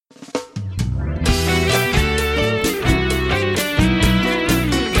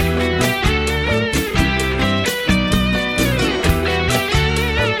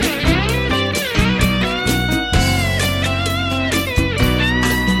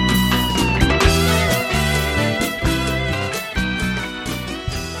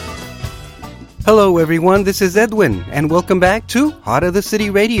Hello everyone, this is Edwin, and welcome back to Heart of the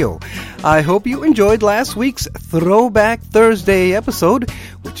City Radio. I hope you enjoyed last week's Throwback Thursday episode,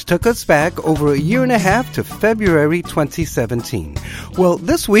 which took us back over a year and a half to February 2017. Well,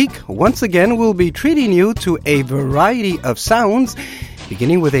 this week, once again, we'll be treating you to a variety of sounds,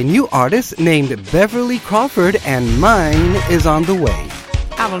 beginning with a new artist named Beverly Crawford, and Mine is on the way.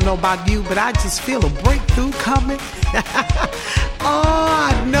 I don't know about you, but I just feel a breakthrough coming. Oh,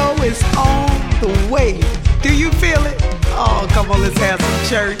 I know it's on the way. Do you feel it? Oh, come on, let's have some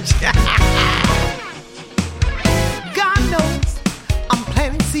church. God knows I'm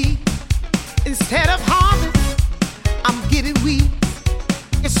planting seed. Instead of harvest, I'm getting weed.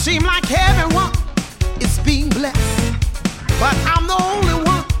 It seems like everyone is being blessed, but I'm the only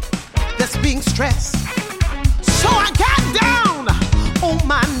one that's being stressed. So I got down on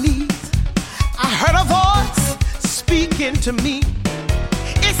my knees. I heard a voice speaking to me.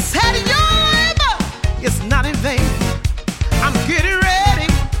 It said, your labor is not in vain. I'm getting ready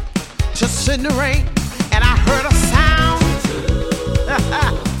to send the rain. And I heard a sound.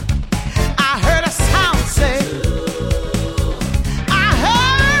 I heard a sound say, I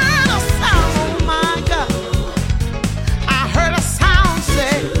heard a sound, oh my God. I heard a sound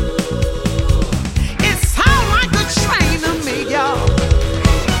say, it sound like a train to me, y'all.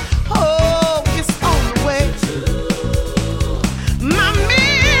 Oh, it's on the way. My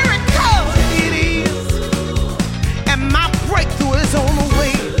miracle it is, and my breakthrough is on the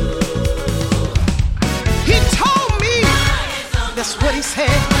way. He told me, that's what he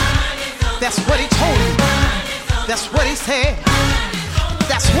said. That's what he told me. That's what he said.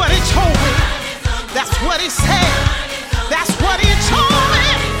 That's what he told me. That's what he said. That's what he told me.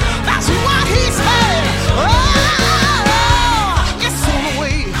 That's what he said. Oh, it's on the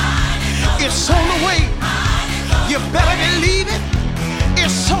way. It's on the way. You better believe it.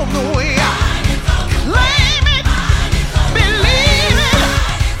 It's on the way. Claim it. Believe it.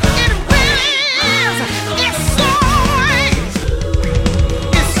 It really is. It's on the way.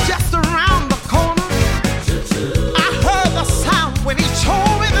 It's just around the corner. I heard the sound when he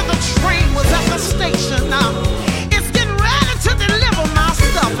told me that the train was at the station. Now it's getting ready to deliver my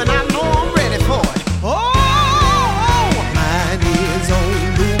stuff, and I know I'm ready for it. Oh, mine is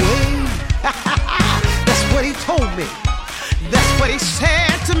on the way. That's what he told me. That's what he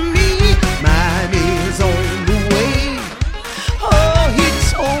said to me. Mine is on the way. Oh, he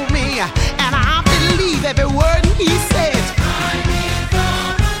told me, and I believe every word he said.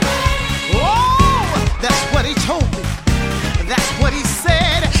 Oh, that's what he told me. That's what he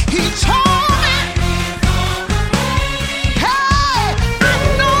said. He told me. Hey, I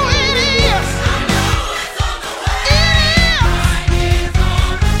know it is. It is.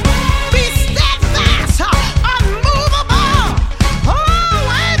 Be steadfast, unmovable,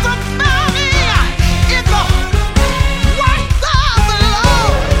 always abounding in the work of the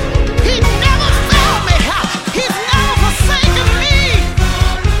Lord. He never failed me. He's never forsaken me.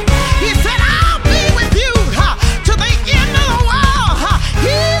 He said, I'll be with you to the end of the world.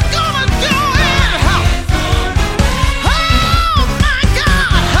 He's gonna do it. Oh, my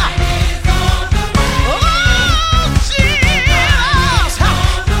God. Oh, Jesus. Oh,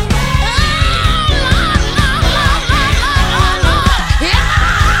 Lord. Yeah.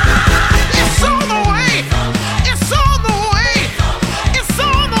 It's on the way. It's on the way. It's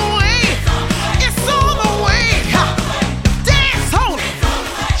on the way. It's on the way. Dance on it.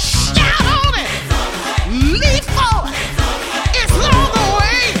 Shout on it. Leap on it. It's on the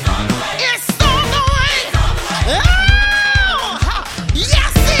way. It's on the way. Oh,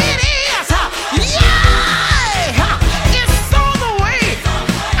 yes it is. Yeah. It's on the way.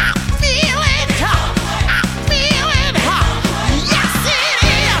 I feel it. I feel it. Yes it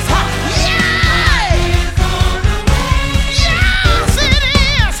is. Yeah. Yes it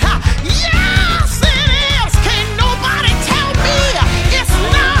is. Yes it is. Can't nobody tell me it's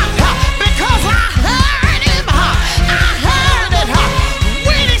not, because I heard him. I heard it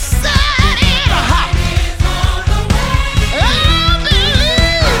when he said it. I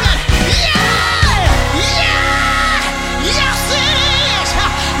believe it. Yeah. Yeah. Yes it is.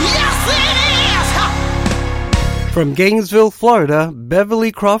 Yes it is. From Gainesville, Florida,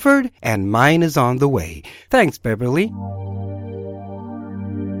 Beverly Crawford, and Mine is on the way. Thanks, Beverly.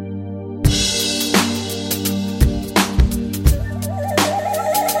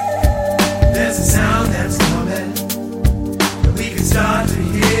 There's a sound that's coming that we can start to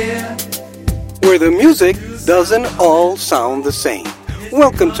hear. Where the music doesn't all sound the same.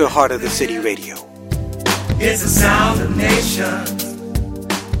 Welcome to Heart of the City Radio. It's the sound of nations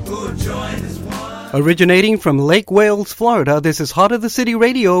who have joined as one. Originating from Lake Wales, Florida, this is Heart of the City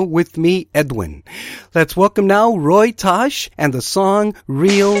Radio with me, Edwin. Let's welcome now Roy Tosh and the song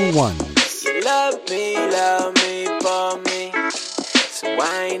Real Ones. You love me for me, so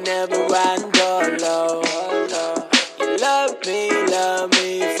I ain't never riding low. You love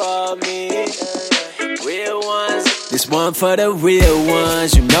me for me, real ones. This one for the real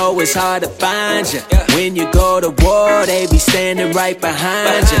ones. You know it's hard to find you. When you go to war, they be standing right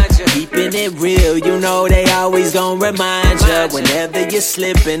behind you. Keeping it real, you know they always gon' remind you. Whenever you're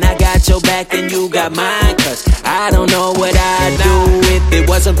slipping, I got your back and you got mine. Cause I don't know what I'd do if it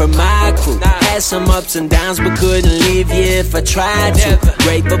wasn't for my crew. Had some ups and downs but couldn't leave you if I tried to.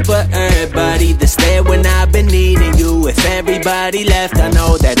 Grateful for everybody that's there when I've been needing you. If everybody left, I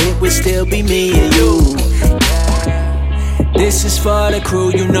know that it would still be me and you. This is for the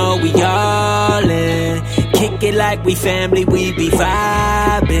crew, you know we all in. Kick it like we family, we be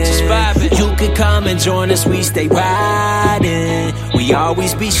vibing. Just vibing. You could come and join us, we stay riding. We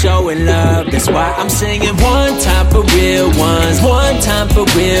always be showing love, that's why I'm singing one time for real ones. One time for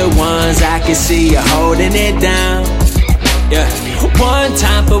real ones, I can see you holding it down. Yeah. One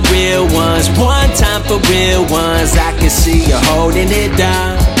time for real ones. One time for real ones, I can see you holding it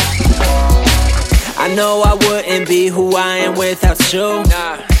down. I know I wouldn't be who I am without you.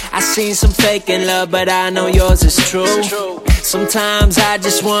 I seen some faking love, but I know yours is true. Sometimes I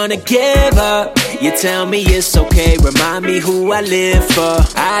just wanna give up. You tell me it's okay, remind me who I live for.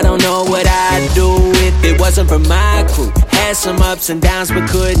 I don't know what I'd do if it wasn't for my crew. Had some ups and downs, but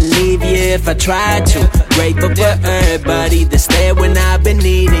couldn't leave you if I tried to. Grateful for everybody that's there when I've been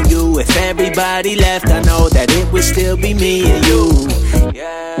needing you. If everybody left, I know that it would still be me and you.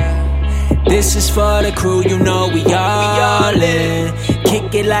 Yeah. This is for the crew, you know we all in.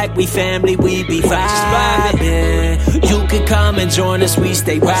 Kick it like we family, we be vibing. You can come and join us, we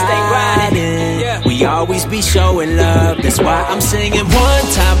stay riding. We always be showing love, that's why I'm singing one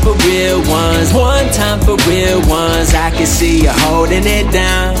time for real ones. One time for real ones, I can see you holding it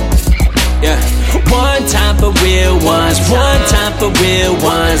down. Yeah. One time for real ones. One time for real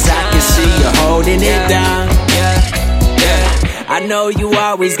ones, I can see you holding it down. I know you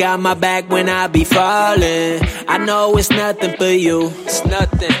always got my back when I be falling. I know it's nothing for you. It's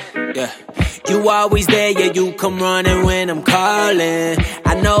nothing, yeah. You always there, yeah, you come running when I'm calling.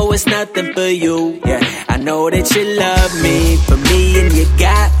 I know it's nothing for you, yeah. I know that you love me, for me and you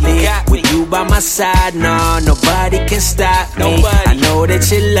got me. With you by my side, no, nobody can stop me. I know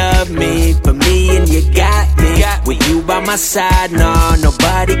that you love me, for me and you got me. With you by my side, no,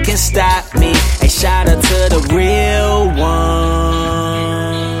 nobody can stop me. Hey, shout out to the real one.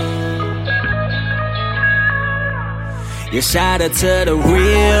 Yeah, shout out to the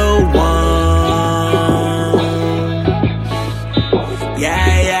real one. Yeah.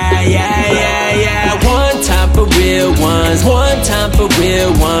 One time for real ones. One time for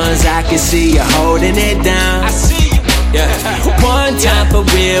real ones, I can see you holding it down. I see you. Yeah. One time for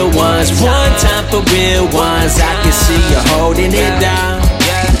real ones. One time for real ones, I can see you holding it down.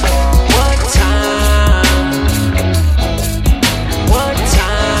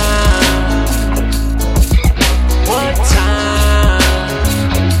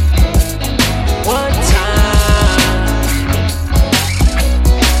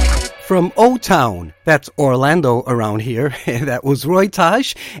 From O-Town, that's Orlando around here, that was Roy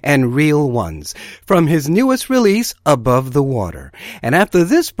Tosh and Real Ones, from his newest release, Above the Water. And after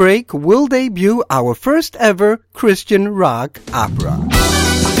this break, we'll debut our first ever Christian rock opera.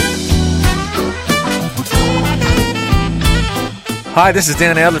 Hi, this is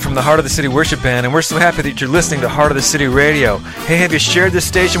Dan Adler from the Heart of the City Worship Band, and we're so happy that you're listening to Heart of the City Radio. Hey, have you shared this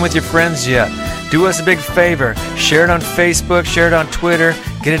station with your friends yet? Do us a big favor. Share it on Facebook, share it on Twitter,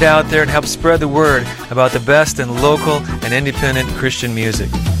 get it out there and help spread the word about the best in local and independent Christian music.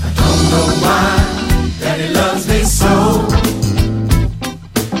 I don't know why Daddy loves me so.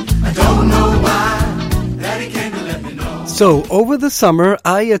 I don't know why Daddy came to let me know. So, over the summer,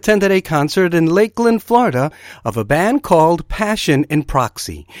 I attended a concert in Lakeland, Florida, of a band called Passion in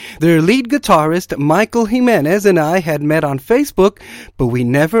Proxy. Their lead guitarist, Michael Jimenez, and I had met on Facebook, but we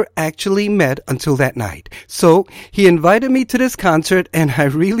never actually met until that night. So, he invited me to this concert, and I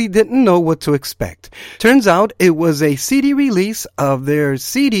really didn't know what to expect. Turns out, it was a CD release of their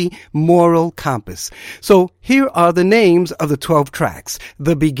CD, Moral Compass. So, here are the names of the 12 tracks.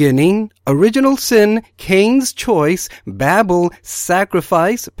 The Beginning Original Sin, Cain's Choice, Babel,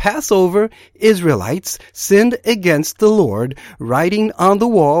 Sacrifice, Passover, Israelites, Sinned Against the Lord, Writing on the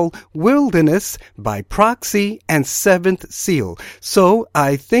Wall, Wilderness, By Proxy, and Seventh Seal. So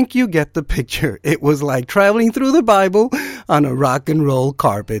I think you get the picture. It was like traveling through the Bible on a rock and roll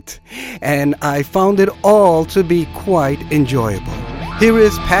carpet. And I found it all to be quite enjoyable. Here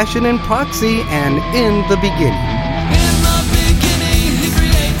is Passion and Proxy and In the Beginning.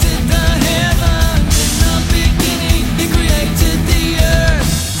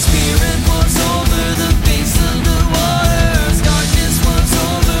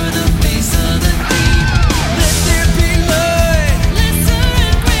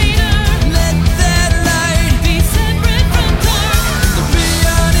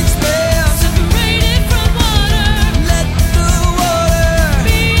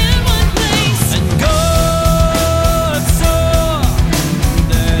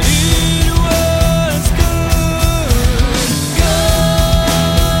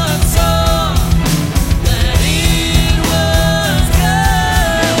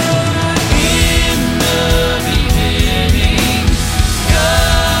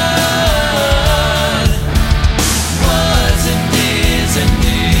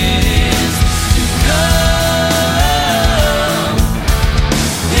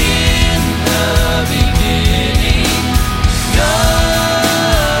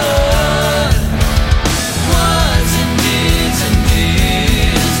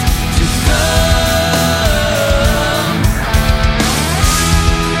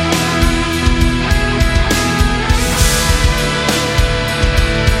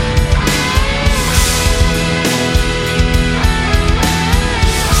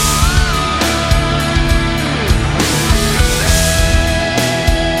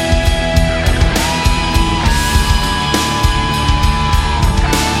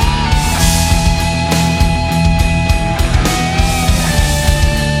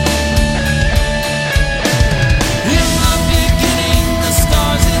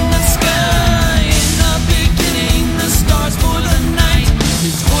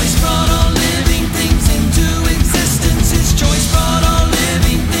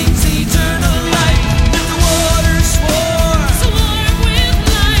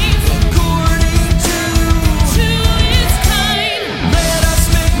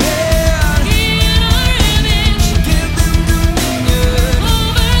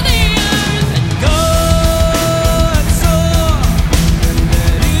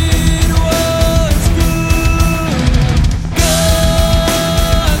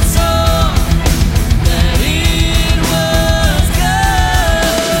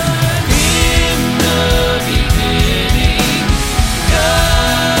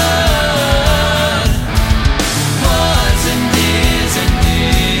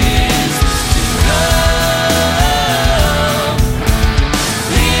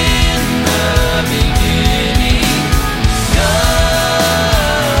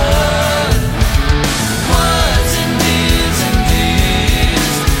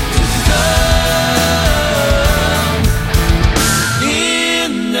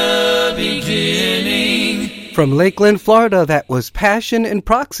 From Lakeland, Florida, that was Passion and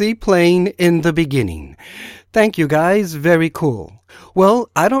Proxy playing In the Beginning. Thank you guys, very cool. Well,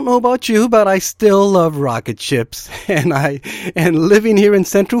 I don't know about you, but I still love rocket ships. And living here in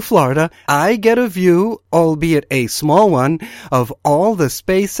Central Florida, I get a view, albeit a small one, of all the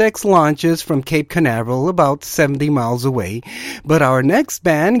SpaceX launches from Cape Canaveral, about 70 miles away. But our next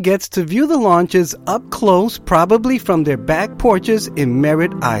band gets to view the launches up close, probably from their back porches in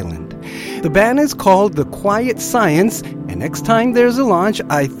Merritt Island. The band is called The Quiet Science, and next time there's a launch,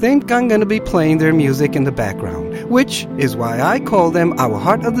 I think I'm going to be playing their music in the background, which is why I call them our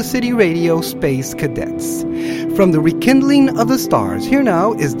Heart of the City Radio Space Cadets. From the Rekindling of the Stars, here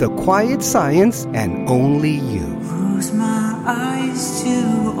now is The Quiet Science and Only You. Close my eyes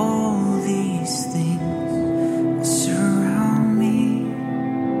to all these things that surround me.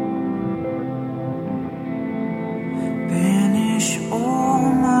 Banish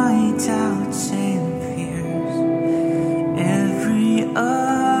all my doubts and fears, every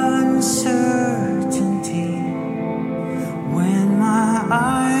uncertainty. When my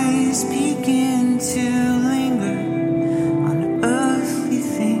eyes begin to linger on earthly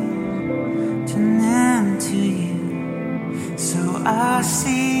things, turn them to you. So I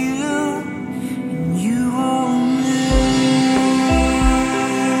see you and you only.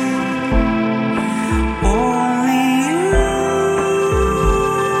 Only you.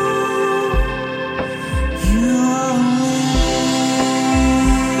 You only.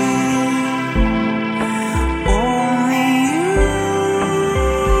 Only you.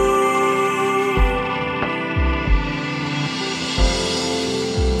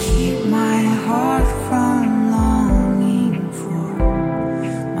 heart from longing for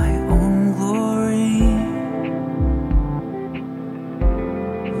my own glory.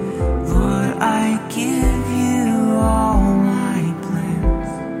 Lord, I give you all my plans,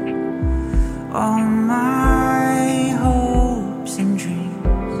 all my hopes and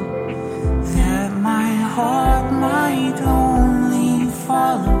dreams, that my heart might only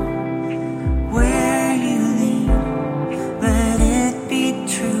follow where you lead. Let it be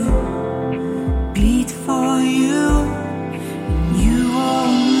true, beat for you, and you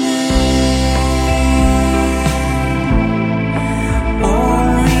only.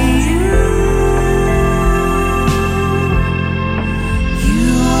 Only you, you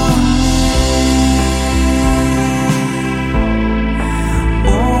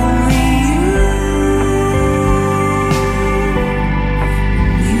only you,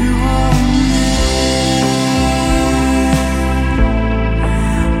 you only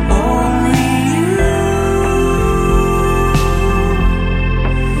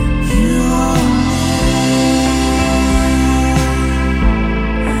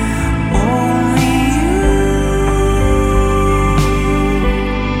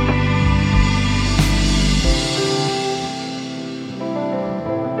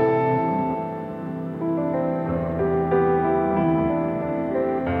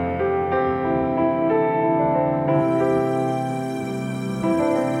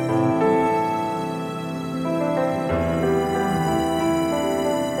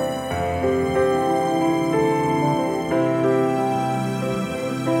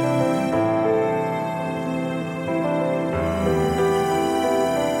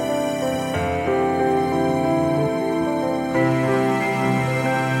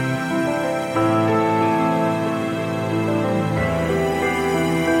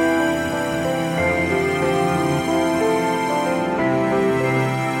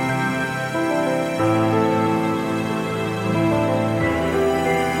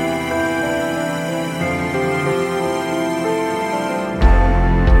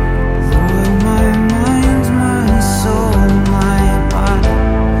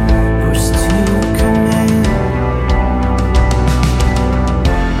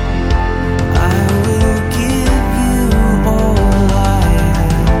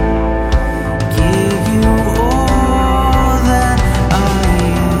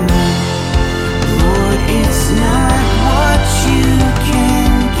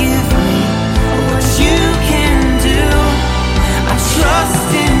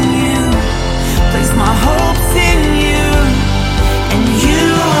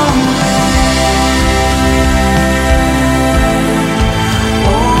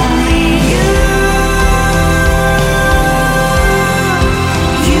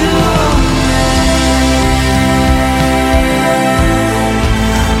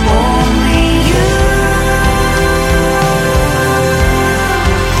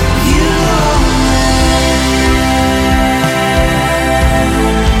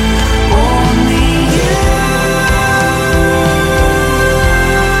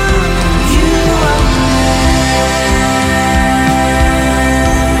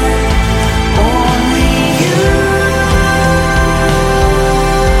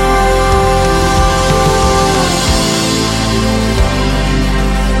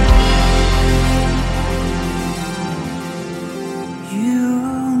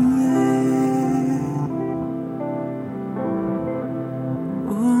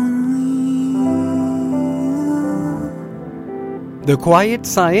The Quiet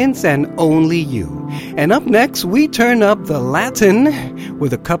Science and Only You. And up next, we turn up the Latin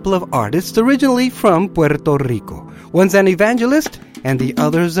with a couple of artists originally from Puerto Rico. One's an evangelist and the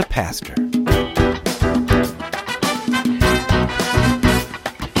other's a pastor.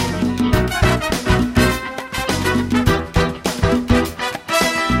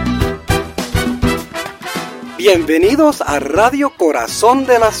 Bienvenidos a Radio Corazón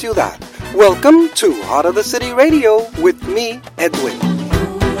de la Ciudad. Welcome to Heart of the City Radio with me, Edwin.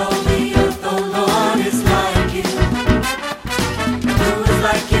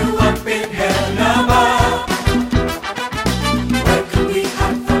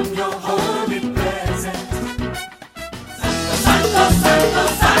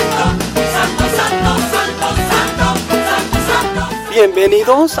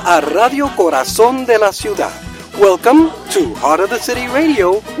 Bienvenidos a Radio Corazón de la Ciudad. Welcome to Heart of the City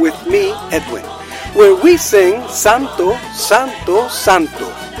Radio with me, Edwin, where we sing Santo, Santo,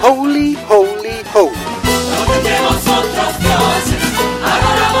 Santo, Holy, Holy, Holy. Nosotros dioses,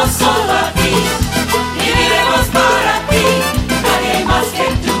 adoramos solo a ti, viviremos para ti, nadie más que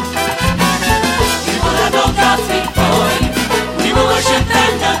tú. We will adore God's before you, we will worship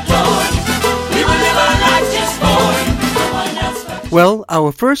and adore you. Well,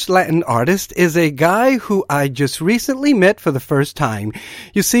 our first Latin artist is a guy who I just recently met for the first time.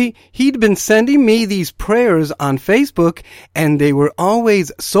 You see, he'd been sending me these prayers on Facebook, and they were always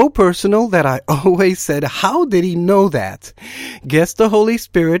so personal that I always said, how did he know that? Guess the Holy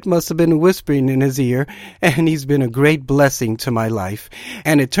Spirit must have been whispering in his ear, and he's been a great blessing to my life.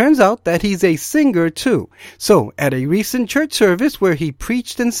 And it turns out that he's a singer too. So, at a recent church service where he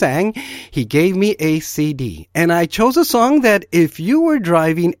preached and sang, he gave me a CD. And I chose a song that if you were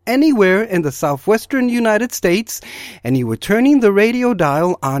driving anywhere in the southwestern United States and you were turning the radio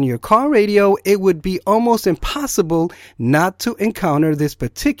dial on your car radio, it would be almost impossible not to encounter this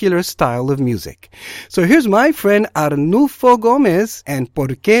particular style of music. So here's my friend Arnulfo Gomez and Por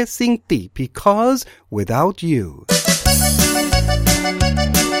qué sin ti? Because without you.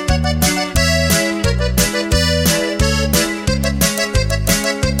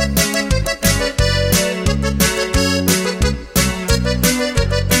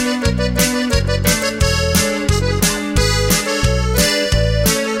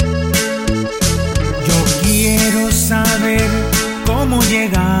 Cómo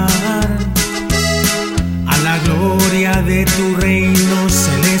llegar a la gloria de tu reino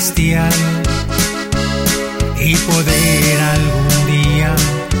celestial y poder algún día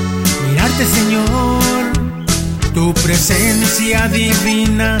mirarte, Señor. Tu presencia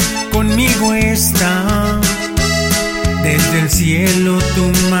divina conmigo está. Desde el cielo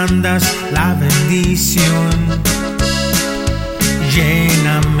tú mandas la bendición.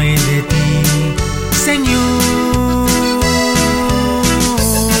 Lléname de ti, Señor.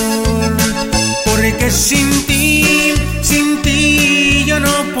 Porque sin ti yo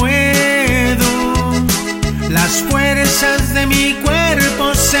no puedo. Las fuerzas de mi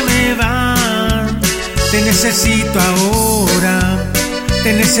cuerpo se me van. Te necesito ahora,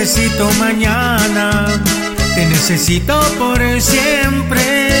 te necesito mañana, te necesito por siempre.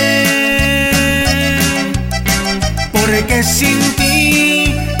 Porque sin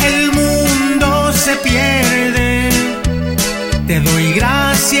ti el mundo se pierde. Te doy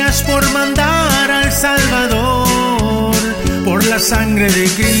gracias por mandar al Salvador, por la sangre de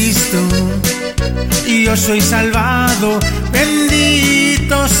Cristo, y yo soy salvado,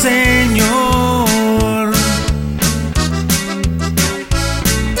 bendito Señor.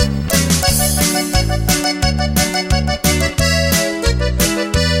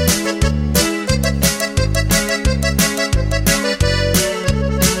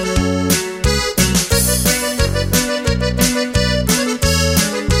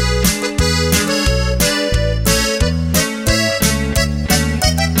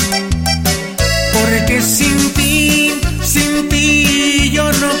 Sin ti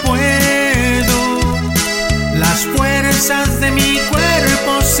yo no puedo. Las fuerzas de mi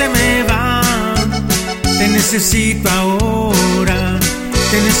cuerpo se me van. Te necesito ahora,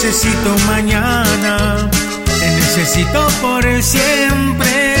 te necesito mañana, te necesito por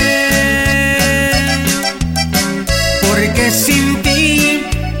siempre. Porque sin ti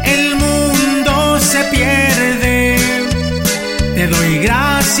el mundo se pierde. Te doy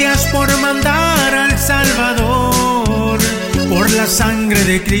gracias por mandar al Salvador, por la sangre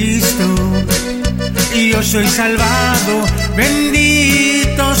de Cristo, y yo soy salvado,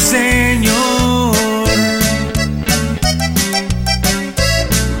 bendito Señor.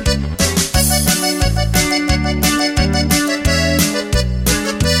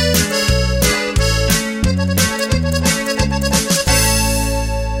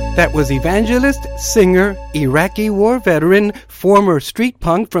 That was evangelist, singer, Iraqi war veteran, former street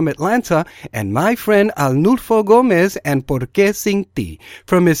punk from Atlanta, and my friend Arnulfo Gomez and Por qué sin ti,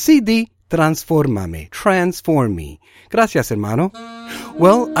 from his CD, Transfórmame, Transform Me. Gracias, hermano.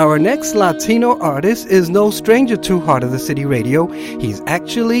 Well, our next Latino artist is no stranger to Heart of the City Radio. He's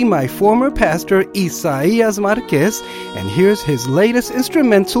actually my former pastor, Isaías Marquez, and here's his latest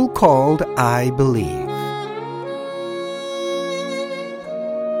instrumental called I Believe.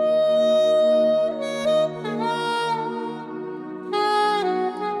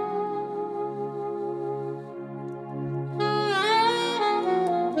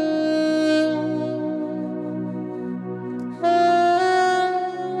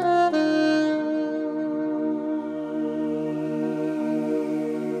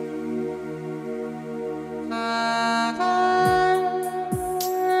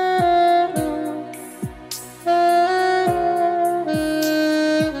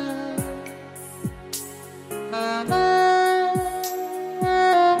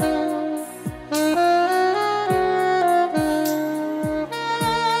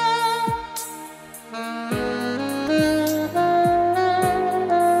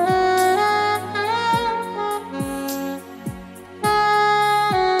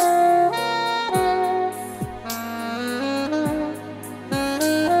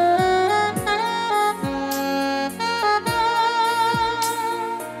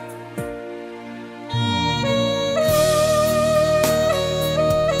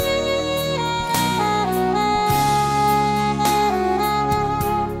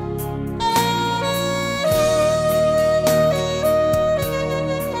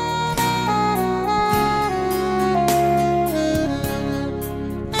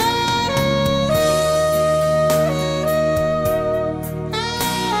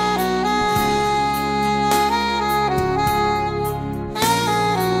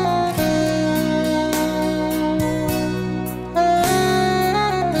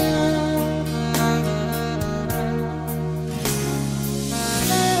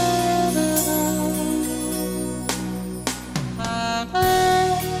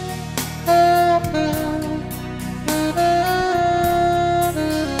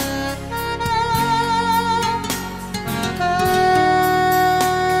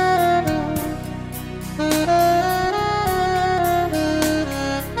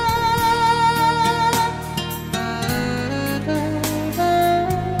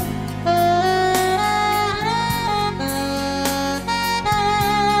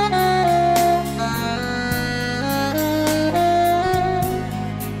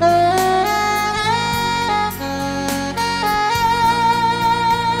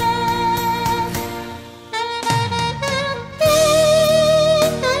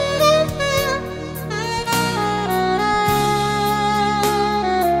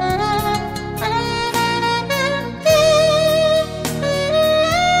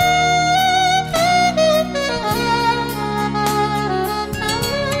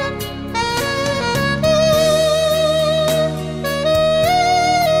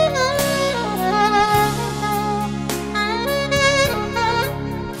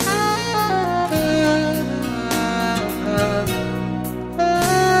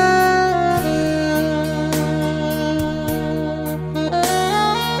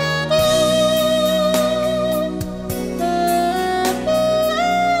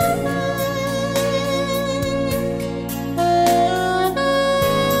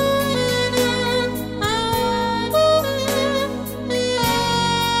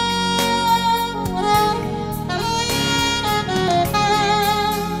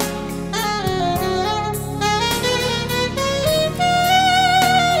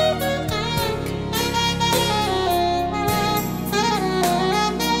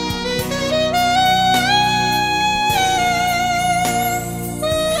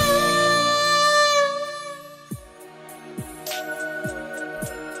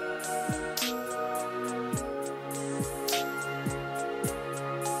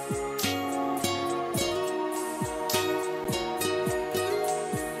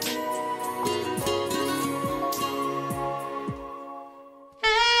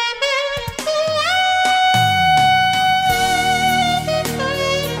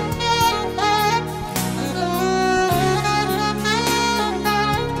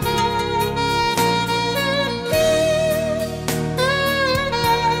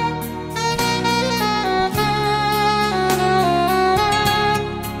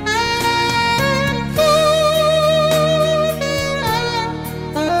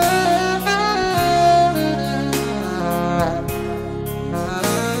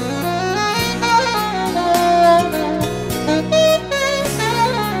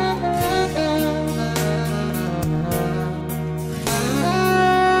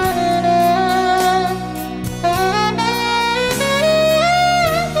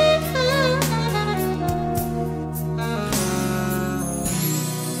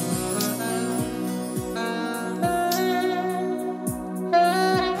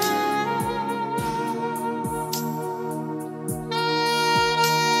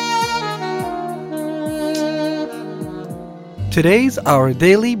 Today's Our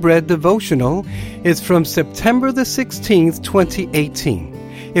Daily Bread devotional is from September the 16th,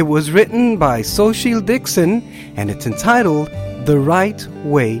 2018. It was written by Soshil Dixon and it's entitled The Right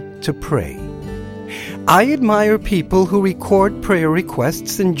Way to Pray. I admire people who record prayer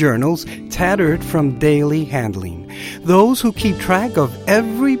requests in journals tattered from daily handling. Those who keep track of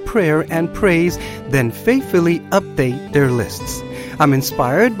every prayer and praise, then faithfully update their lists. I'm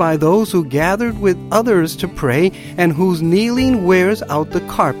inspired by those who gathered with others to pray and whose kneeling wears out the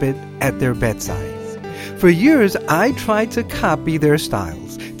carpet at their bedsides. For years, I tried to copy their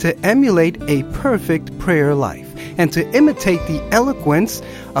styles, to emulate a perfect prayer life, and to imitate the eloquence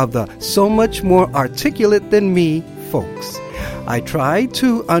of the so much more articulate than me folks. I tried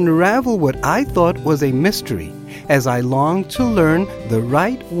to unravel what I thought was a mystery as I longed to learn the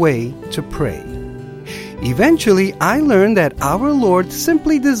right way to pray. Eventually, I learned that our Lord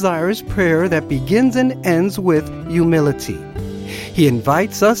simply desires prayer that begins and ends with humility. He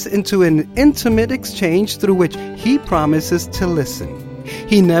invites us into an intimate exchange through which He promises to listen.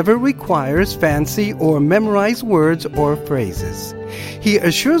 He never requires fancy or memorized words or phrases. He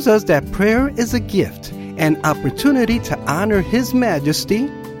assures us that prayer is a gift, an opportunity to honor His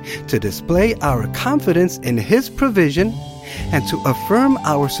majesty, to display our confidence in His provision, and to affirm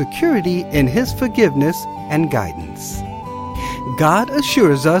our security in His forgiveness and guidance. God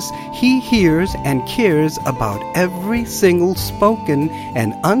assures us He hears and cares about every single spoken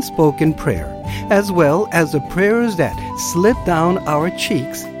and unspoken prayer, as well as the prayers that slip down our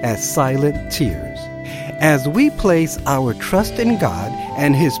cheeks as silent tears. As we place our trust in God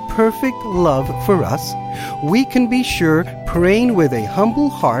and His perfect love for us, we can be sure praying with a humble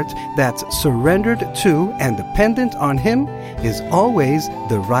heart that's surrendered to and dependent on Him is always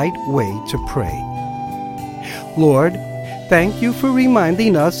the right way to pray. Lord, thank You for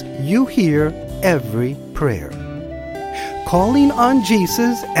reminding us You hear every prayer. Calling on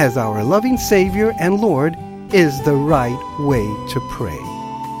Jesus as our loving Savior and Lord is the right way to pray.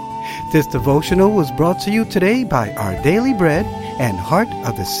 This devotional was brought to you today by Our Daily Bread and Heart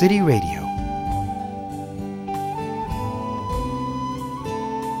of the City Radio.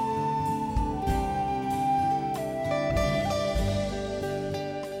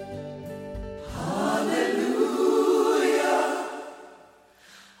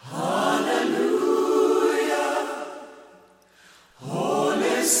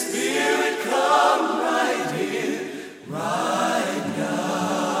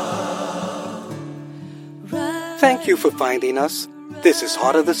 Thank you for finding us. This is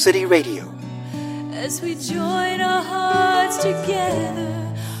Heart of the City Radio. As we join our hearts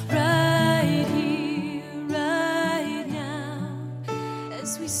together right here, right now,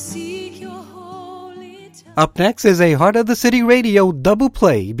 as we seek Your holy touch. Up next is a Heart of the City Radio double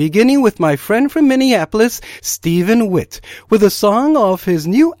play, beginning with my friend from Minneapolis, Stephen Witt, with a song off his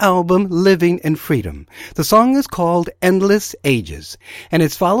new album, Living in Freedom. The song is called Endless Ages, and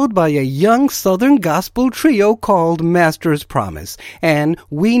it's followed by a young Southern gospel trio called Master's Promise and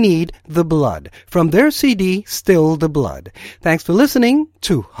We Need the Blood from their CD, Still the Blood. Thanks for listening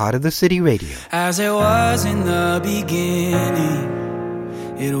to Heart of the City Radio. As it was in the beginning,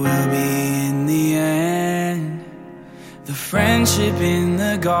 it will be in the end. The friendship in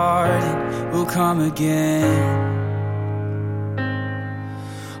the garden will come again.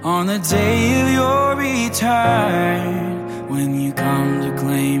 On the day of Your return, when You come to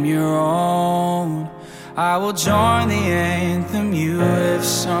claim Your own, I will join the anthem You have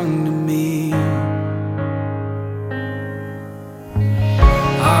sung to me.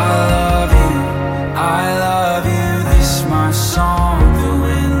 I love You, this my song through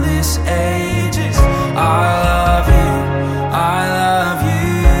endless ages. I love You, I love You.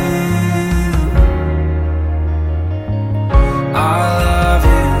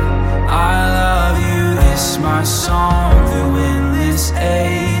 I love You, this my song through endless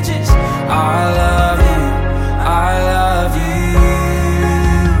ages. I love You, I love You.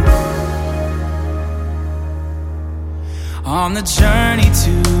 On the journey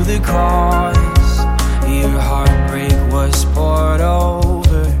to the cross, Your heartbreak was poured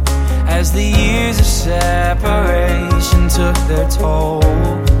over as the years of separation took their toll.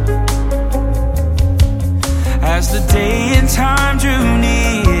 As the day and time drew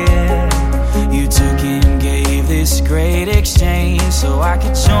near, You took and gave this great exchange so I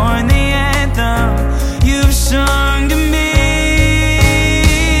could join the anthem You've sung to me.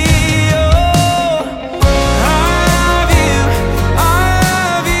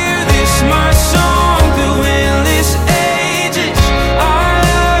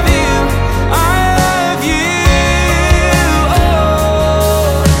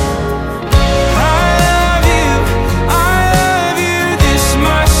 I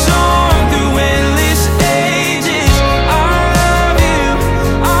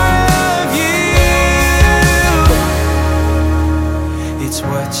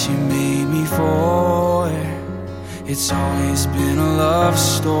love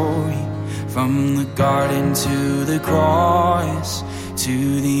story. From the garden to the cross,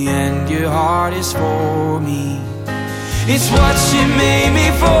 to the end your heart is for me. It's what you made me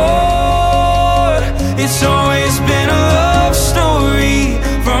for. It's always been a love story.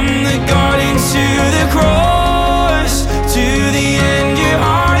 From the garden to the cross, to the end your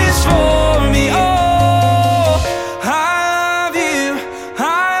heart is for me. Oh, I love you,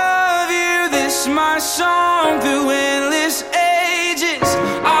 this my song through endless ages.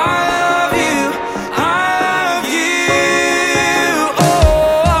 I love you,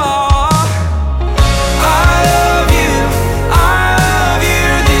 oh, I love you,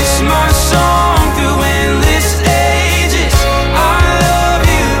 this my song through endless ages. I love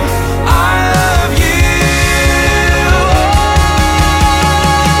you,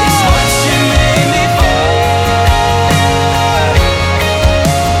 it's what you made me for.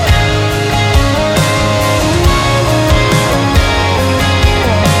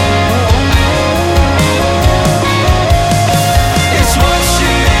 It's what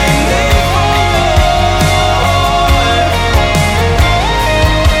you made me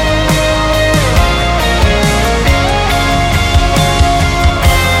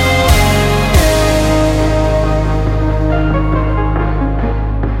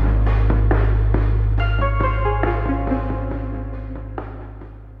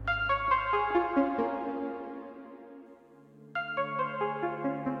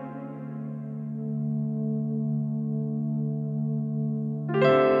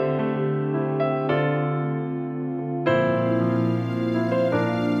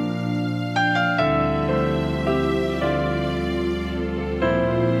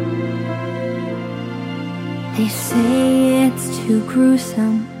They say it's too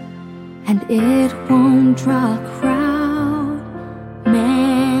gruesome and it won't draw a crowd.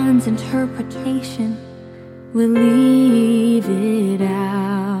 Man's interpretation will leave it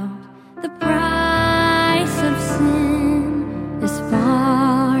out. The price of sin is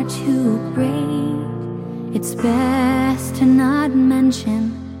far too great. It's best to not mention,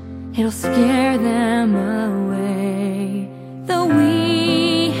 it'll scare them away. Though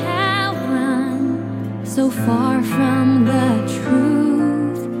we have run so far from the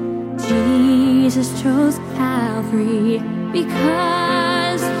truth, Jesus chose Calvary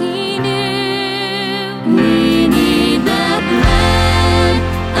because he knew we need the blood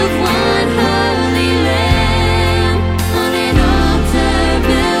of one holy lamb on an altar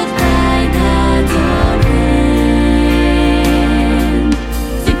built by God's own hand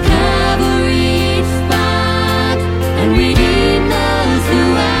to cover each spot and redeem those who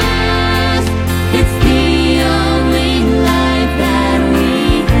ask. It's the only life that we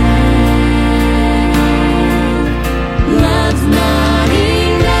have. Love's not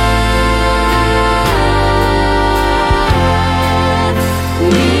enough.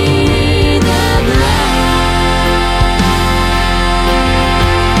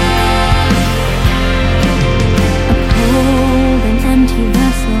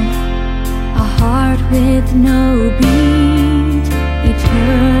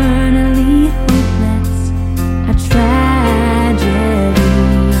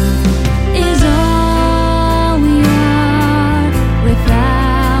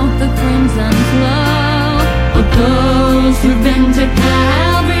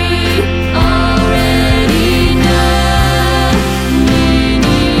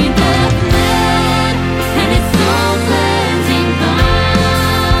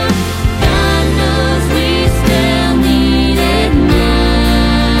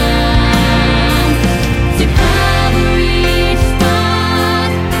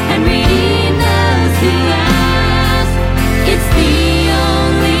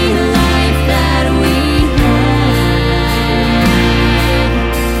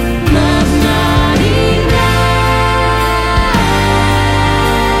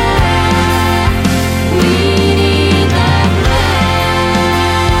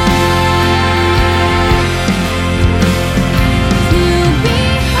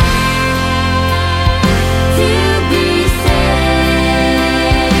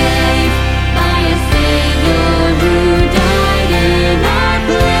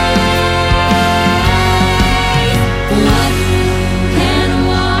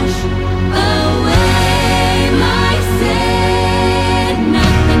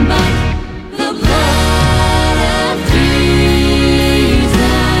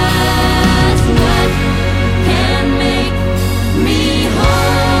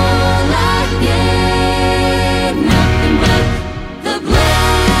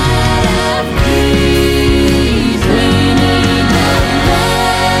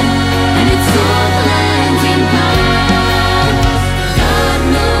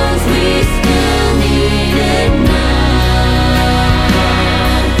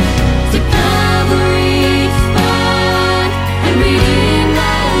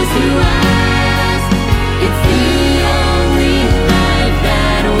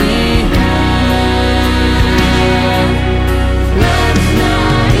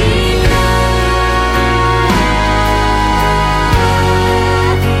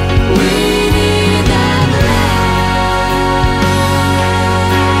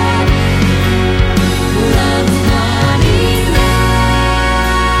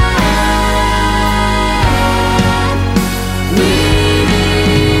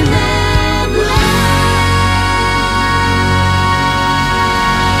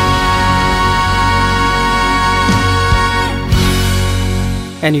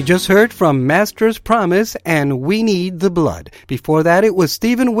 And you just heard from Master's Promise and We Need the Blood. Before that, it was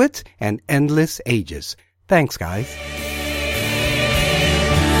Stephen Witt and Endless Ages. Thanks, guys.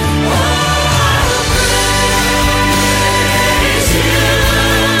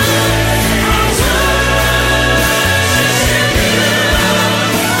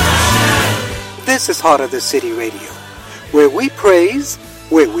 This is Heart of the City Radio, where we praise,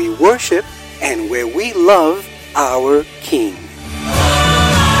 where we worship, and where we love our King.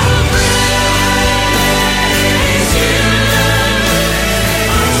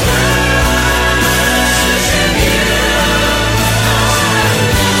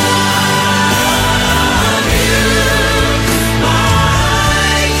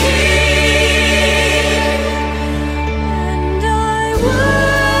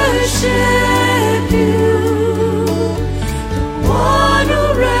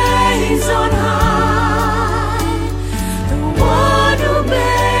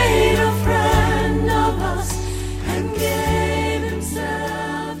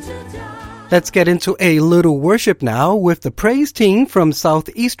 Let's get into a little worship now with the praise team from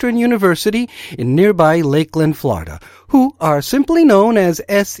Southeastern University in nearby Lakeland, Florida, who are simply known as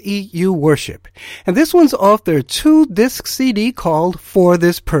SEU Worship. And this one's off their 2-disc CD called For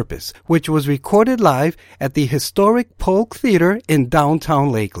This Purpose, which was recorded live at the historic Polk Theater in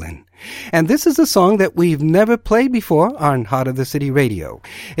downtown Lakeland. And this is a song that we've never played before on Heart of the City Radio.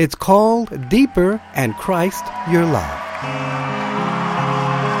 It's called Deeper and Christ Your Love.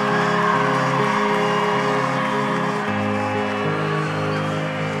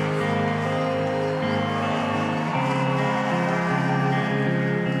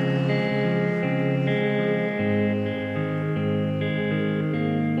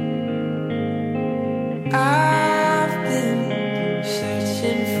 I've been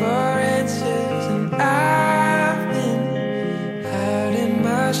searching for answers, and I've been hiding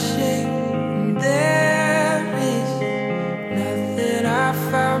my shame. There is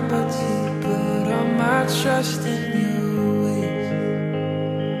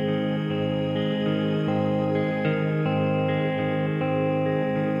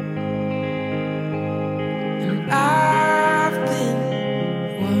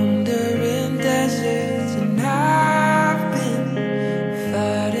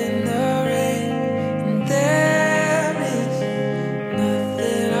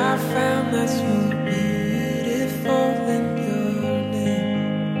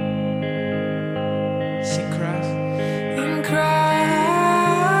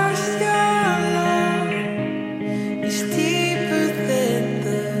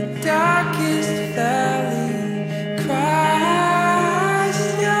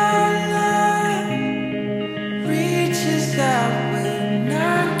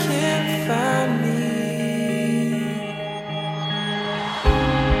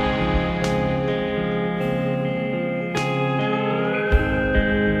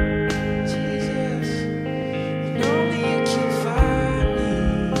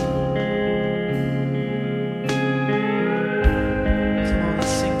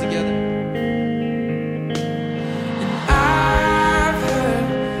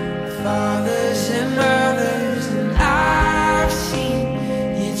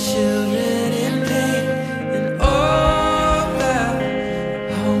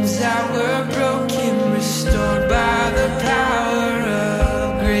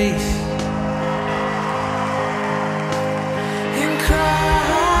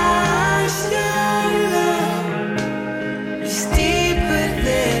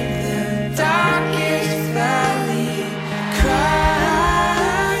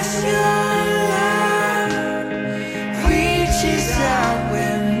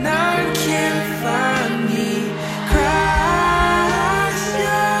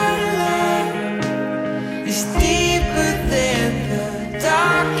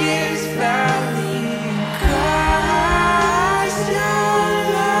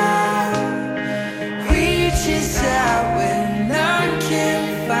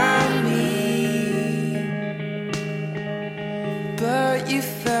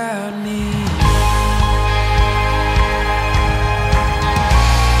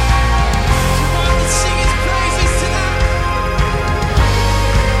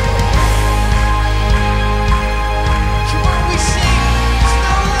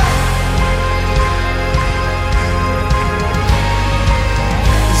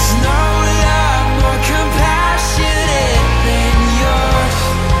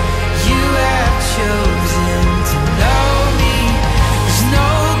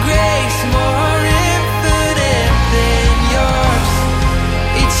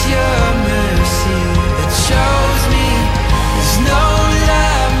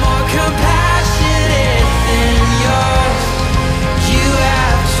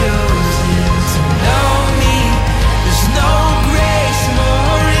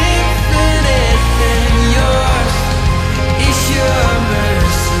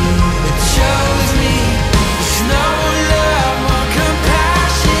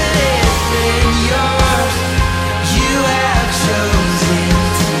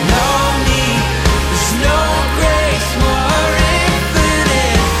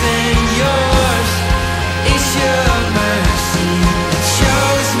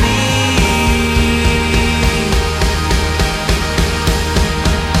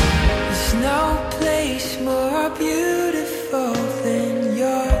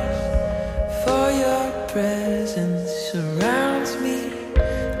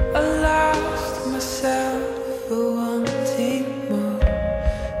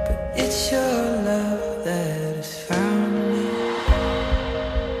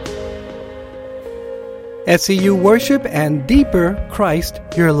SCU Worship and Deeper Christ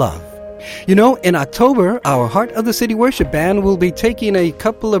Your Love. You know, in October, our Heart of the City Worship Band will be taking a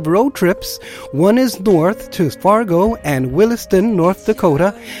couple of road trips. One is north to Fargo and Williston, North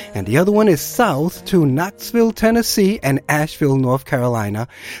Dakota, and the other one is south to Knoxville, Tennessee, and Asheville, North Carolina.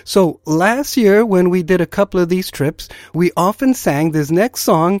 So last year, when we did a couple of these trips, we often sang this next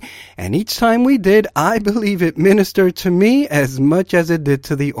song, and each time we did, I believe it ministered to me as much as it did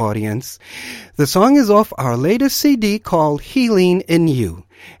to the audience. The song is off our latest CD called Healing in You.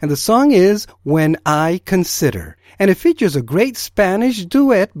 And the song is When I Consider. And it features a great Spanish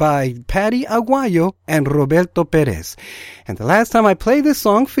duet by Patty Aguayo and Roberto Perez. And the last time I played this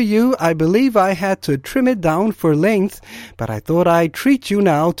song for you, I believe I had to trim it down for length, but I thought I'd treat you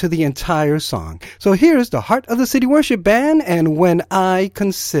now to the entire song. So here's the Heart of the City Worship Band and When I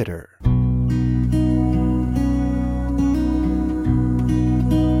Consider.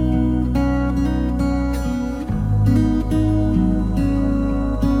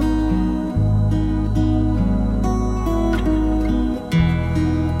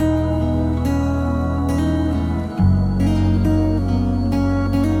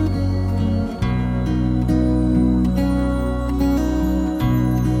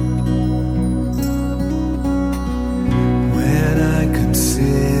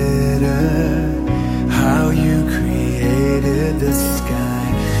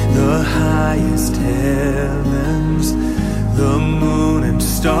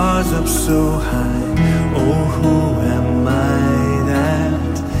 Up so high, oh, who am I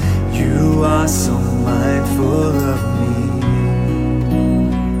that you are so mindful of me?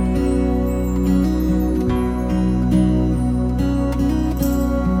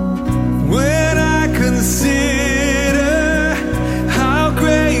 When I consider how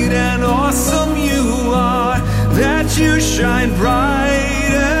great and awesome you are, that you shine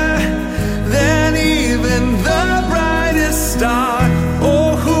brighter than even the brightest star.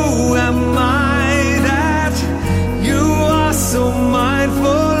 So mindful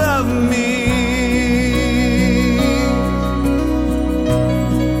of me.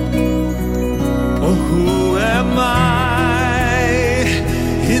 Oh, who am I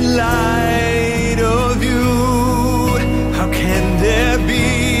in light of you? How can there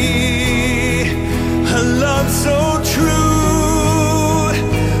be a love so true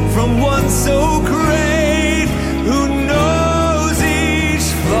from one so great who knows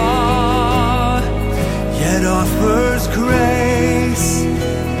each flaw, yet offers grace?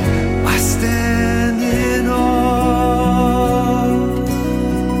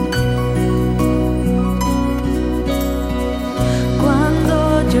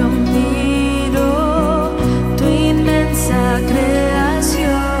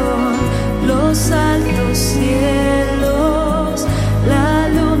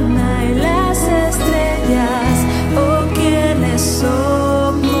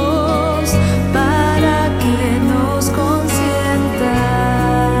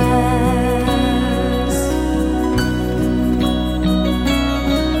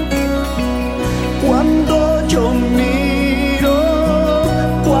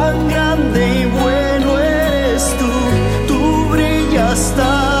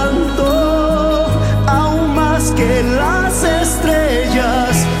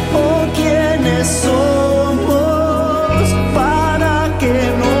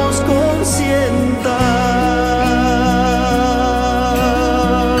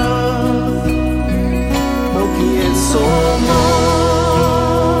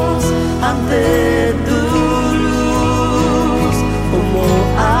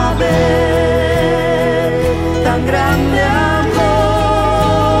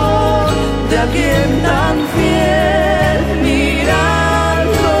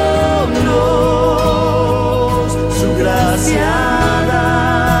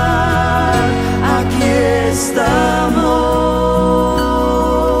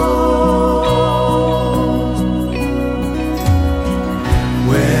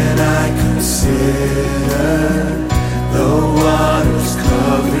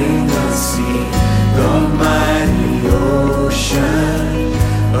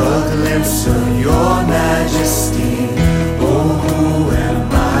 Of your majesty.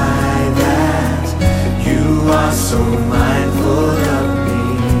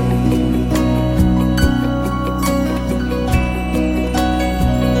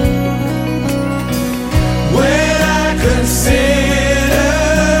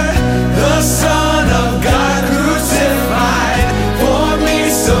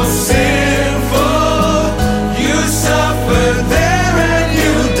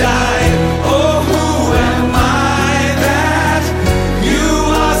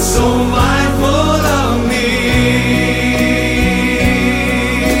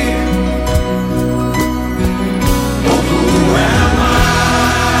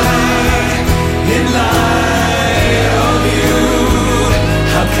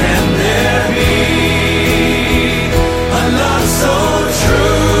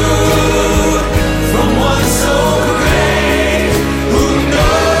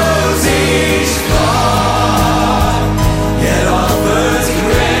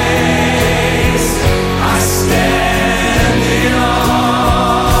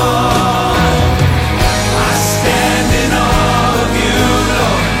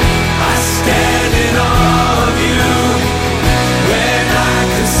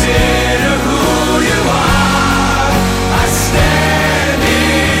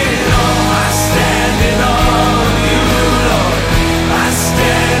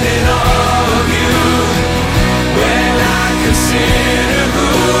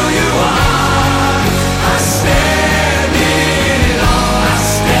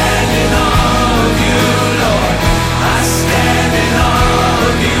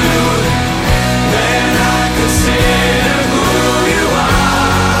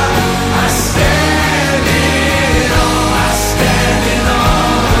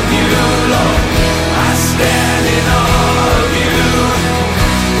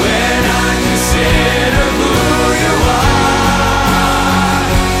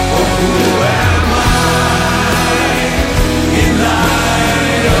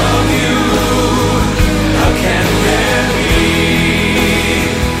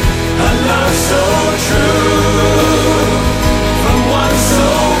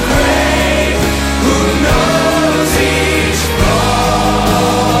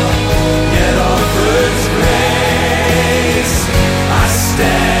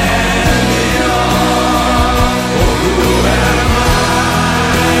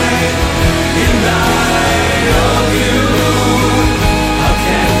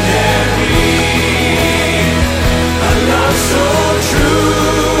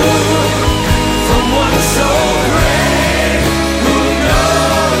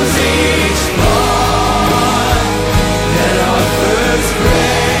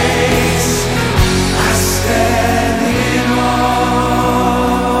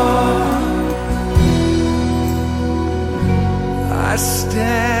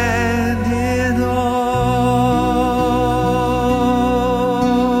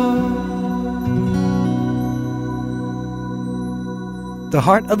 the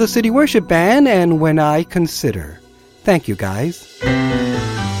Heart of the City Worship Band and When I Consider. Thank you, guys.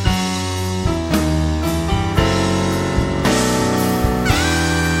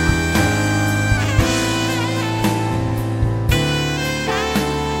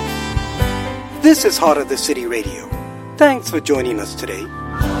 This is Heart of the City Radio. Thanks for joining us today.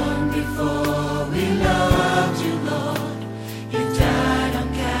 Long before we loved you, Lord, you died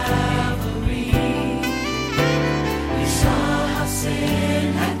on Calvary. We saw how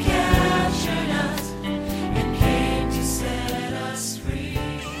sin had captured us and came to set us free.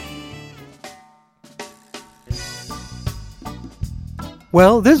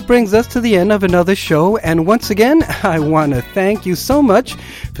 Well, this brings us to the end of another show, and once again, I want to thank you so much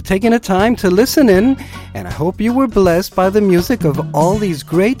for taking the time to listen in, and I hope you were blessed by the music of all these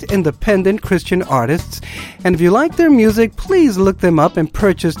great independent Christian artists. And if you like their music, please look them up and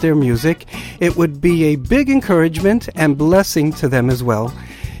purchase their music. It would be a big encouragement and blessing to them as well.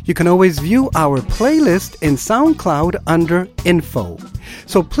 You can always view our playlist in SoundCloud under Info.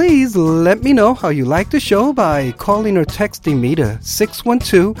 So please let me know how you like the show by calling or texting me to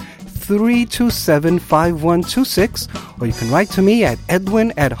 612-327-5126, or you can write to me at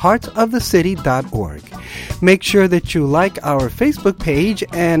edwin@heartofthecity.org. Make sure that you like our Facebook page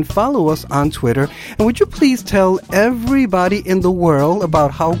and follow us on Twitter. And would you please tell everybody in the world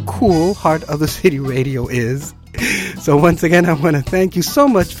about how cool Heart of the City Radio is? So once again, I want to thank you so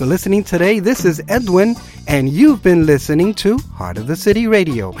much for listening today. This is Edwin, and you've been listening to Heart of the City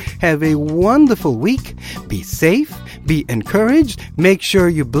Radio. Have a wonderful week. Be safe. Be encouraged. Make sure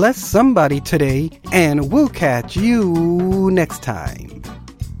you bless somebody today, and we'll catch you next time.